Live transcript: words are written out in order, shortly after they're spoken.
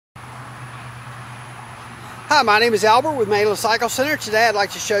Hi, my name is Albert with Mainland Cycle Center. Today I'd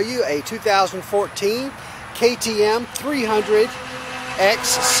like to show you a 2014 KTM 300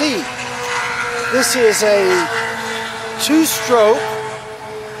 XC. This is a two-stroke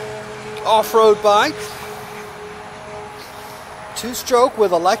off-road bike. Two-stroke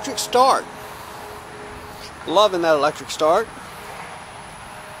with electric start. Loving that electric start.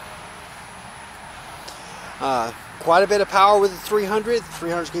 Quite a bit of power with the 300. The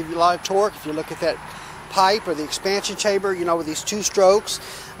 300s give you a lot of torque. If you look at that pipe or the expansion chamber, you know, with these two strokes,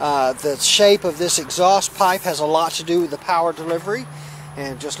 the shape of this exhaust pipe has a lot to do with the power delivery.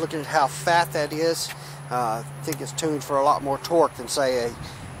 And just looking at how fat that is, I think it's tuned for a lot more torque than, say,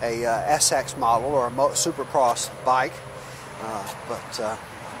 a SX model or a Supercross bike.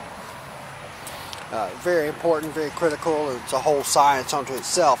 Very important, very critical. It's a whole science unto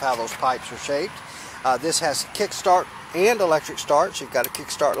itself how those pipes are shaped. This has kickstart and electric start, so you've got a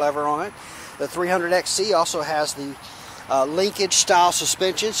kickstart lever on it. The 300XC also has the linkage style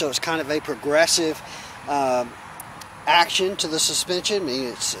suspension, so it's kind of a progressive action to the suspension. I mean,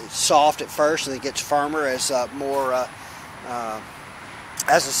 it's soft at first and it gets firmer as as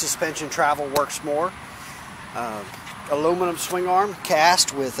the suspension travel works more. Aluminum swing arm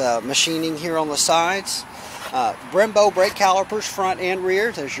cast with machining here on the sides. Brembo brake calipers front and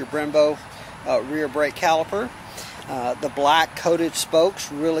rear. There's your Brembo rear brake caliper. The black coated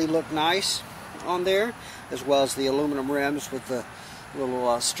spokes really look nice on there, as well as the aluminum rims with the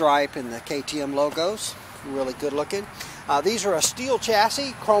little stripe and the KTM logos. Really good looking. These are a steel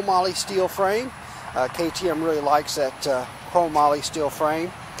chassis, chromoly steel frame. KTM really likes that chromoly steel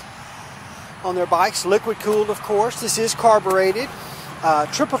frame on their bikes. Liquid cooled, of course. This is carbureted.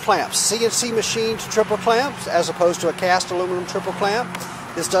 Triple clamps, CNC machined triple clamps, as opposed to a cast aluminum triple clamp.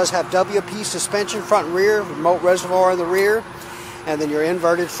 This does have WP suspension front and rear, remote reservoir in the rear, and then your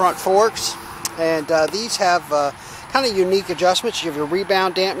inverted front forks. And these have kind of unique adjustments. You have your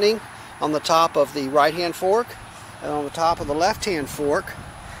rebound dampening on the top of the right hand fork, and on the top of the left hand fork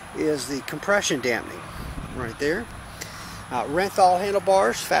is the compression dampening right there. Renthal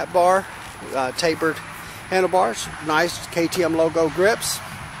handlebars, fat bar, tapered handlebars, nice KTM logo grips.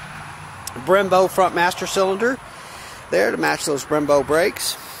 Brembo front master cylinder there to match those Brembo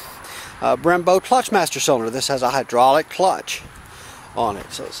brakes. Brembo clutch master cylinder. This has a hydraulic clutch on it.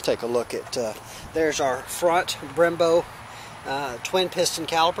 So let's take a look at, there's our front Brembo twin piston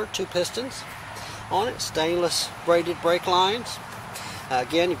caliper, two pistons on it, stainless braided brake lines.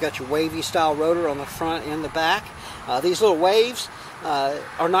 Again, you've got your wavy style rotor on the front and the back. These little waves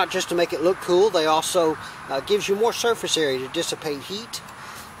are not just to make it look cool, they also gives you more surface area to dissipate heat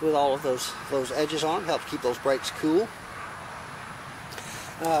with all of those edges on. Help keep those brakes cool.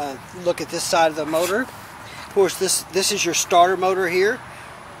 Look at this side of the motor. Of course, this is your starter motor here.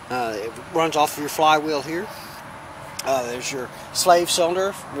 It runs off of your flywheel here. There's your slave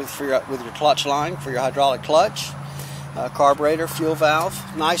cylinder with your clutch line for your hydraulic clutch. Carburetor, fuel valve.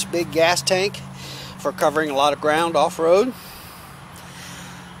 Nice big gas tank for covering a lot of ground off-road.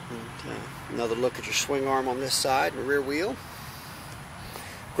 Another look at your swing arm on this side and rear wheel.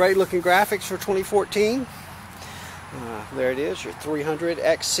 Great looking graphics for 2014. There it is, your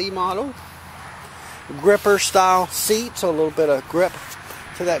 300XC model. Gripper style seat, so a little bit of grip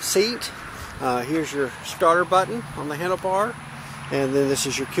to that seat. Here's your starter button on the handlebar, and then this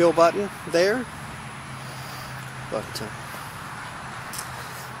is your kill button there.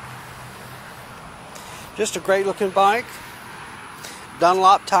 Just a great looking bike.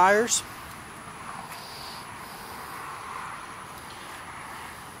 Dunlop tires.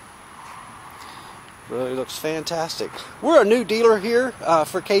 Really looks fantastic. We're a new dealer here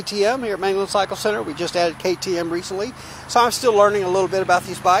for KTM here at Mainland Cycle Center. We just added KTM recently, so I'm still learning a little bit about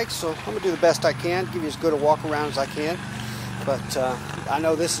these bikes, so I'm going to do the best I can, give you as good a walk around as I can. But I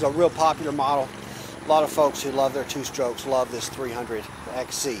know this is a real popular model. A lot of folks who love their two strokes love this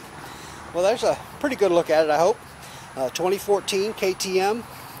 300XC. Well, there's a pretty good look at it, I hope. 2014 KTM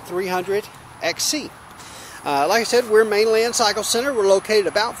 300XC. Like I said, we're Mainland Cycle Center. We're located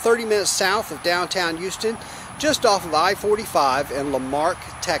about 30 minutes south of downtown Houston, just off of I-45 in LaMarque,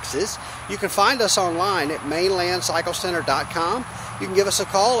 Texas. You can find us online at mainlandcyclecenter.com. You can give us a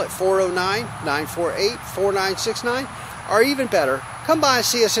call at 409-948-4969, or even better, come by and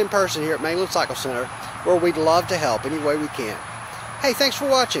see us in person here at Mainland Cycle Center, where we'd love to help any way we can. Hey, thanks for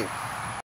watching.